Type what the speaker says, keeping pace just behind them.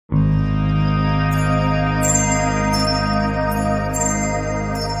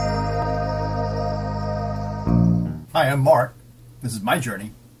Hi, I'm Mark. This is my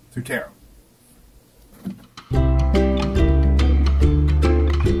journey through tarot.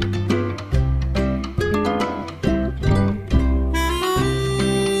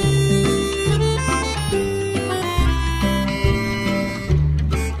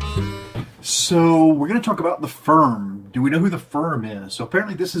 So we're going to talk about the firm. Do we know who the firm is? So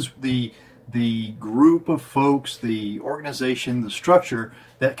apparently this is the group of folks, the organization, the structure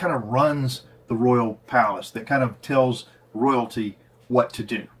that kind of runs the royal palace, that kind of tells royalty what to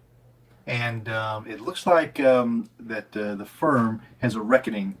do. And it looks like that the firm has a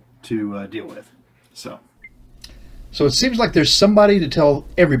reckoning to deal with. So it seems like there's somebody to tell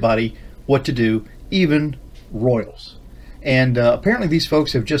everybody what to do, even royals. And apparently these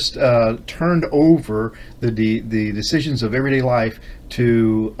folks have just turned over the decisions of everyday life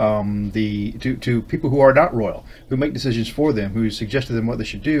to people who are not royal, who make decisions for them, who suggest to them what they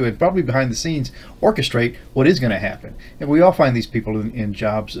should do, and probably behind the scenes orchestrate what is going to happen. And we all find these people in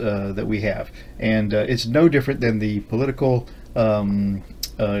jobs that we have. And it's no different than the political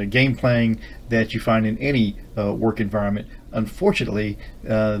game playing that you find in any work environment. Unfortunately,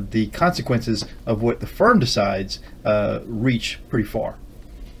 the consequences of what the firm decides reach pretty far.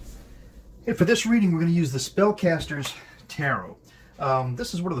 And for this reading, we're going to use the Spellcaster's Tarot.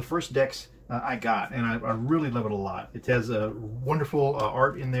 This is one of the first decks I got, and I really love it a lot. It has a wonderful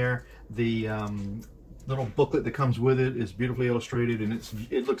art in there. The little booklet that comes with it is beautifully illustrated, and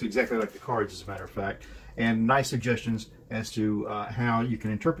it looks exactly like the cards, as a matter of fact, and nice suggestions as to how you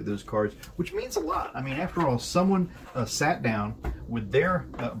can interpret those cards, which means a lot. I mean, after all, someone sat down with their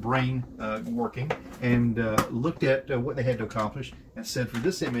brain working and looked at what they had to accomplish and said, for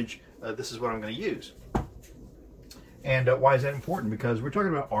this image, this is what I'm going to use. And why is that important? Because we're talking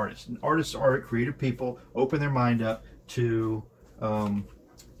about artists. And artists are creative people, open their mind up to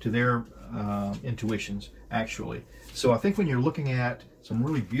their intuitions, actually. So I think when you're looking at some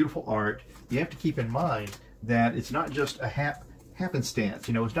really beautiful art, you have to keep in mind that it's not just a happenstance.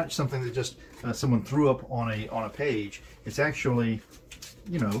 You know, it's not something that just someone threw up on a page. It's actually,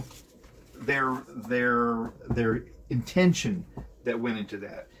 you know, their intention that went into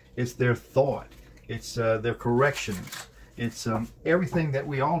that. It's their thought. It's their corrections. It's everything that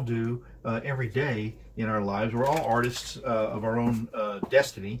we all do every day in our lives. We're all artists of our own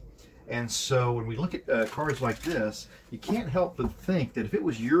destiny. And so when we look at cards like this, you can't help but think that if it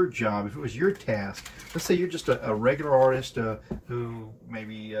was your job, if it was your task, let's say you're just a regular artist who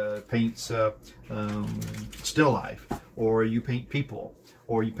maybe paints still life, or you paint people,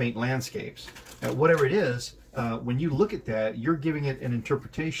 or you paint landscapes, whatever it is, when you look at that, you're giving it an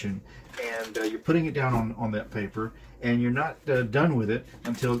interpretation, and you're putting it down on that paper, and you're not done with it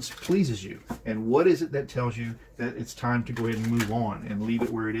until it pleases you. And what is it that tells you that it's time to go ahead and move on and leave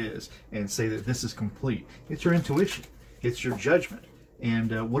it where it is and say that this is complete? It's your intuition. It's your judgment.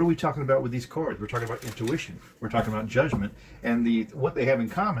 And what are we talking about with these cards? We're talking about intuition. We're talking about judgment. And what they have in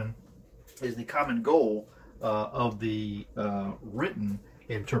common is the common goal of the written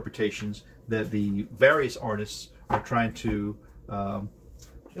interpretations that the various artists are trying to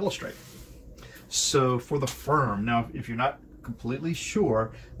illustrate. So for the firm, now if you're not completely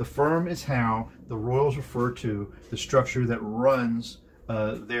sure, the firm is how the royals refer to the structure that runs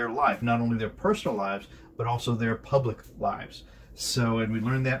their life, not only their personal lives, but also their public lives. So, and we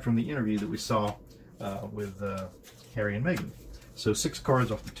learned that from the interview that we saw with Harry and Meghan. So 6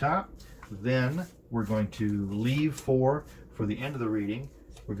 cards off the top. Then we're going to leave 4 for the end of the reading.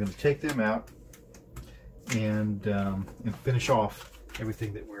 We're going to take them out and finish off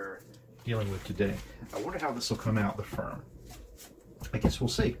everything that we're dealing with today. I wonder how this will come out, the firm. I guess we'll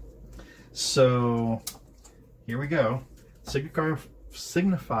see. So here we go.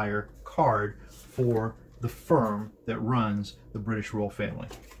 Signifier card for the firm that runs the British royal family.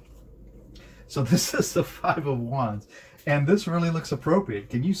 So this is the 5 of Wands, and this really looks appropriate.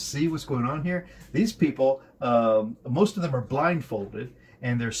 Can you see what's going on here? These people, most of them are blindfolded,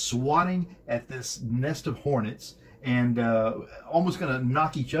 and they're swatting at this nest of hornets, and almost going to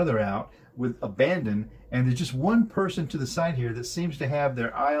knock each other out with abandon. And there's just one person to the side here that seems to have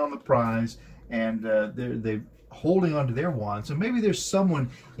their eye on the prize, and they're holding onto their wand. So maybe there's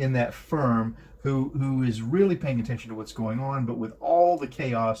someone in that firm who is really paying attention to what's going on, but with all the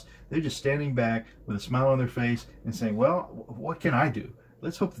chaos, they're just standing back with a smile on their face and saying, well, what can I do?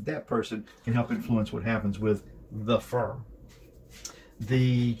 Let's hope that that person can help influence what happens with the firm.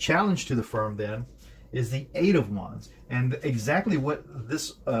 The challenge to the firm then is the 8 of Wands, and exactly what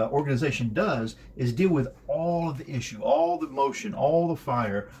this organization does is deal with all of the issue, all the motion, all the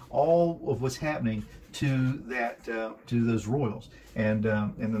fire, all of what's happening to that to those royals, and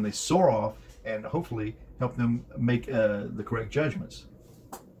then they soar off and hopefully help them make the correct judgments.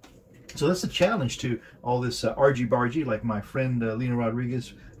 So that's the challenge to all this argy-bargy, like my friend Lena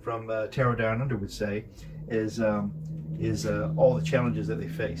Rodriguez from Tarot Down Under would say, is all the challenges that they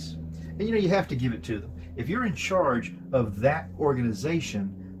face. And you know, you have to give it to them. If you're in charge of that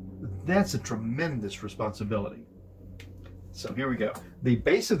organization, that's a tremendous responsibility. So here we go. The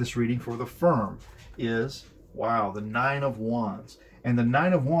base of this reading for the firm is, wow, the Nine of Wands. And the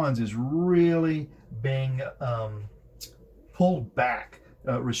Nine of Wands is really being pulled back,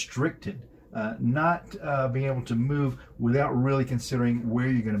 restricted, not being able to move without really considering where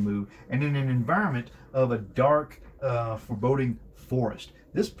you're going to move, and in an environment of a dark, foreboding forest.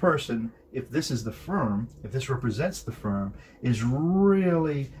 This person, if this is the firm, if this represents the firm, is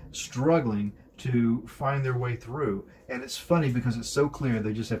really struggling to find their way through. And it's funny because it's so clear.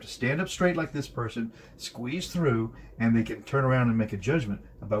 They just have to stand up straight like this person, squeeze through, and they can turn around and make a judgment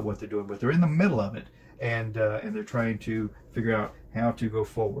about what they're doing. But they're in the middle of it, and they're trying to figure out how to go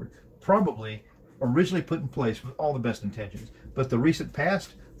forward. Probably originally put in place with all the best intentions. But the recent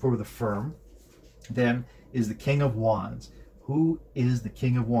past for the firm then is the King of Wands. Who is the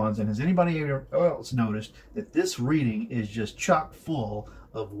King of Wands? And has anybody else noticed that this reading is just chock full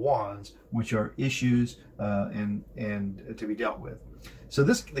of wands, which are issues and to be dealt with? So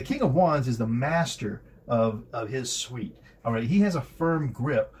the King of Wands is the master of his suite. All right, he has a firm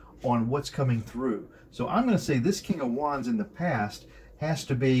grip on what's coming through. So I'm going to say this King of Wands in the past has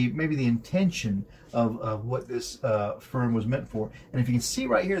to be maybe the intention of what this firm was meant for. And if you can see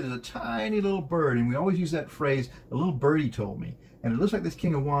right here, there's a tiny little bird, and we always use that phrase, a little birdie told me. And it looks like this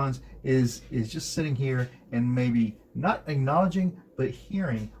King of Wands is just sitting here and maybe not acknowledging, but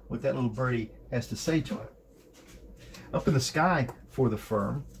hearing what that little birdie has to say to it. Up in the sky for the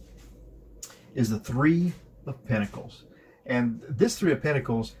firm is the Three of Pentacles. And this Three of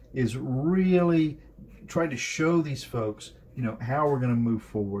Pentacles is really trying to show these folks, you know, how we're going to move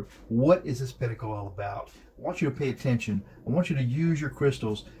forward. What is this pentacle all about? I want you to pay attention. I want you to use your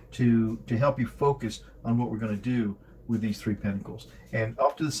crystals to help you focus on what we're going to do with these three pentacles. And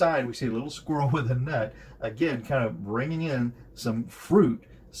off to the side, we see a little squirrel with a nut. Again, kind of bringing in some fruit,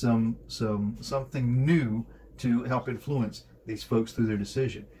 something new to help influence these folks through their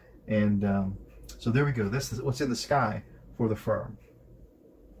decision. And so there we go. This is what's in the sky for the firm.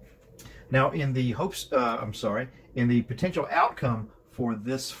 Now, in the hopes, in the potential outcome for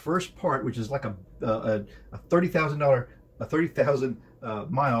this first part, which is like a $30,000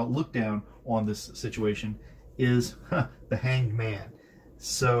 mile look down on this situation, is the Hanged Man.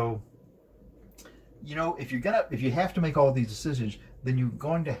 So, you know, if you have to make all these decisions, then you're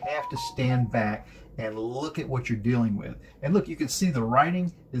going to have to stand back and look at what you're dealing with. And look, you can see the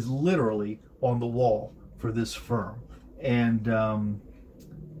writing is literally on the wall for this firm. And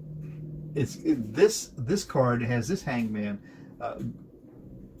this card has this Hanged Man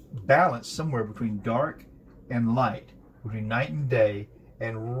balanced somewhere between dark and light, between night and day,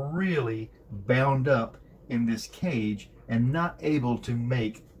 and really bound up in this cage and not able to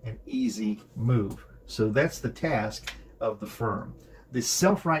make an easy move. So that's the task of the firm. The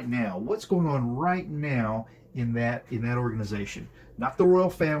self right now, what's going on right now in that organization? Not the royal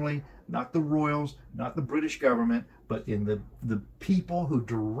family, not the royals, not the British government, but in the people who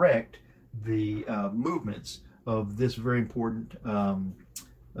direct the movements of this very important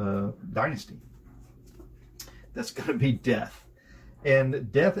dynasty. That's going to be death.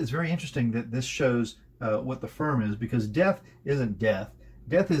 And death is very interesting that this shows what the firm is, because death isn't death.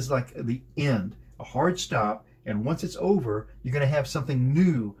 Death is like the end, a hard stop, and once it's over, you're going to have something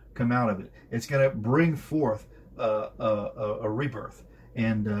new come out of it. It's going to bring forth a rebirth.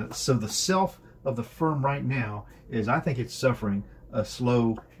 And so the self of the firm right now is, I think it's suffering a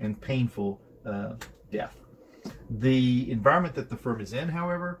slow and painful death. The environment that the firm is in,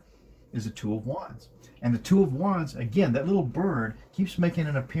 however, is the Two of Wands. And the Two of Wands, again, that little bird keeps making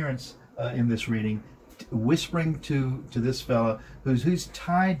an appearance in this reading, whispering to this fella who's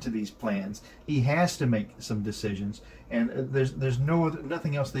tied to these plans. He has to make some decisions, and there's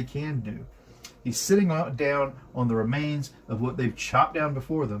nothing else they can do. He's sitting down on the remains of what they've chopped down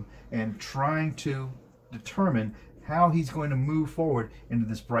before them and trying to determine how he's going to move forward into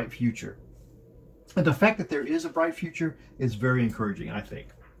this bright future. And the fact that there is a bright future is very encouraging, I think.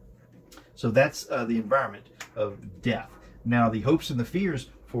 So that's the environment of death. Now, the hopes and the fears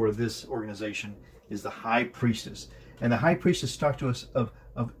for this organization is the High Priestess. And the High Priestess talked to us of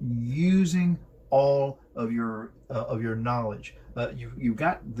using all of your knowledge. You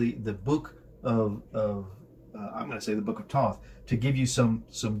got the book of I'm going to say the Book of Thoth to give you some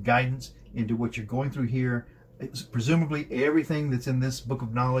guidance into what you're going through here. Presumably everything that's in this book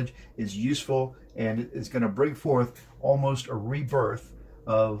of knowledge is useful and it's going to bring forth almost a rebirth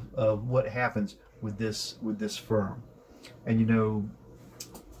of what happens with this firm. And you know,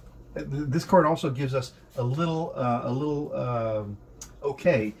 this card also gives us a little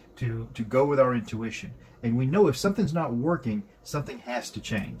okay to go with our intuition, and we know if something's not working, something has to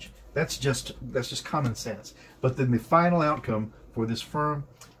change. That's just common sense. But then the final outcome for this firm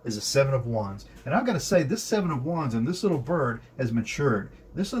is a Seven of Wands, and I've got to say, this Seven of Wands and this little bird has matured.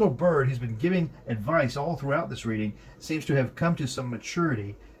 This little bird, he's been giving advice all throughout this reading, seems to have come to some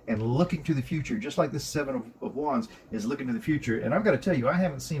maturity and looking to the future, just like this Seven of Wands is looking to the future. And I've got to tell you, I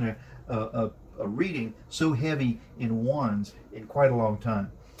haven't seen a reading so heavy in wands in quite a long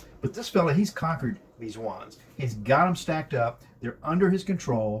time. But this fella, he's conquered these wands. He's got them stacked up. They're under his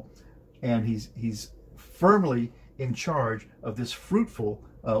control, and he's firmly in charge of this fruitful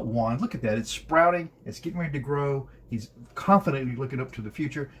wand. Look at that. It's sprouting. It's getting ready to grow. He's confidently looking up to the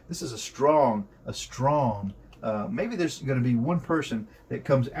future. This is a strong, maybe there's going to be one person that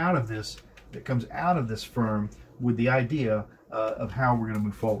comes out of this firm with the idea of how we're going to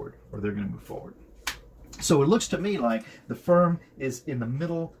move forward, or they're going to move forward. So it looks to me like the firm is in the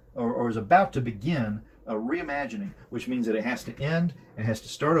middle, or is about to begin a reimagining, which means that it has to end, it has to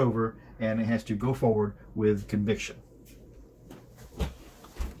start over, and it has to go forward with conviction.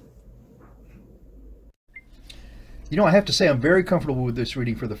 You know, I have to say I'm very comfortable with this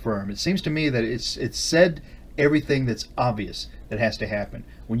reading for the firm. It seems to me that it's said everything that's obvious that has to happen.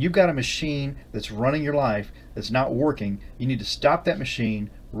 When you've got a machine that's running your life that's not working, you need to stop that machine,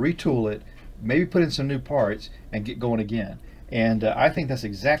 retool it, maybe put in some new parts, and get going again. And I think that's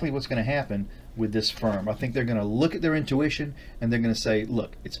exactly what's going to happen with this firm. I think they're going to look at their intuition, and they're going to say,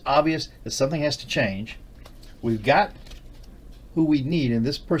 look, it's obvious that something has to change. We've got who we need, and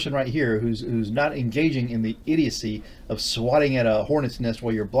this person right here who's not engaging in the idiocy of swatting at a hornet's nest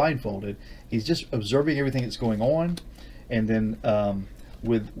while you're blindfolded. He's just observing everything that's going on, and then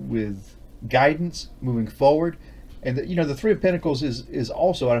with guidance moving forward. And you know, the Three of Pentacles is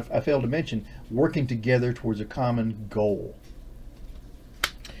also, I failed to mention, working together towards a common goal.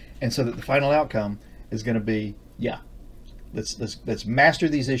 And so that the final outcome is going to be, yeah, let's master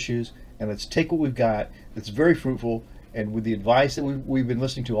these issues, and let's take what we've got that's very fruitful, and with the advice that we've been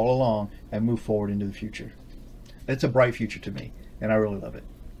listening to all along, and move forward into the future. It's a bright future to me, and I really love it.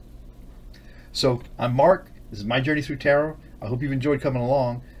 So I'm Mark. This is my journey through tarot. I hope you've enjoyed coming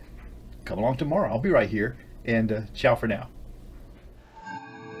along. Come along tomorrow. I'll be right here, and ciao for now.